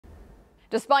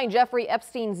Despite Jeffrey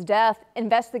Epstein's death,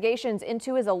 investigations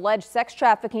into his alleged sex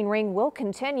trafficking ring will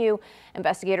continue.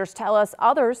 Investigators tell us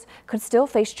others could still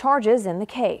face charges in the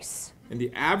case. And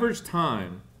the average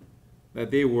time that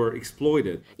they were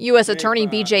exploited. U.S. Attorney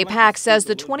B.J. Pack says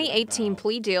the 2018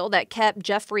 plea deal that kept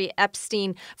Jeffrey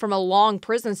Epstein from a long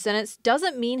prison sentence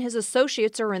doesn't mean his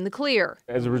associates are in the clear.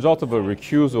 As a result of a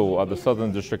recusal of the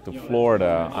Southern District of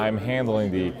Florida, I'm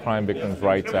handling the Crime Victims'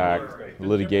 Rights Act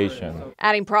litigation.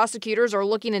 Adding prosecutors are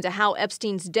looking into how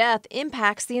Epstein's death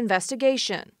impacts the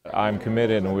investigation. I'm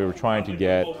committed, and we were trying to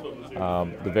get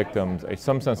the victims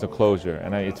some sense of closure.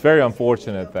 And it's very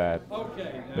unfortunate that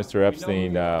Mr.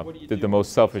 Epstein did the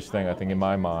most selfish thing, I think, in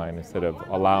my mind, instead of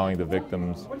allowing the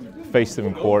victims to face them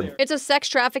in court. It's a sex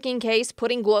trafficking case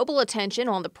putting global attention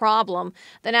on the problem.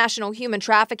 The National Human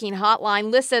Trafficking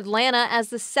Hotline lists Atlanta as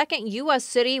the second U.S.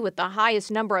 city with the highest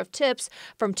number of tips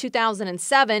from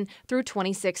 2007 through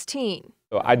 2016.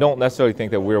 I don't necessarily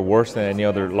think that we're worse than any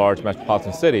other large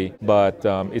metropolitan city, but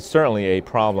it's certainly a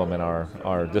problem in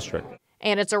our district.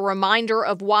 And it's a reminder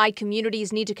of why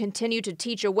communities need to continue to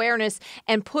teach awareness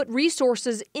and put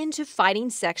resources into fighting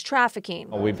sex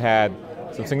trafficking. We've had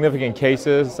some significant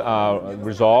cases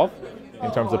resolved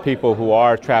in terms of people who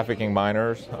are trafficking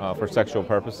minors for sexual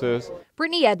purposes.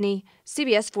 Brittany Edney,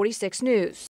 CBS 46 News.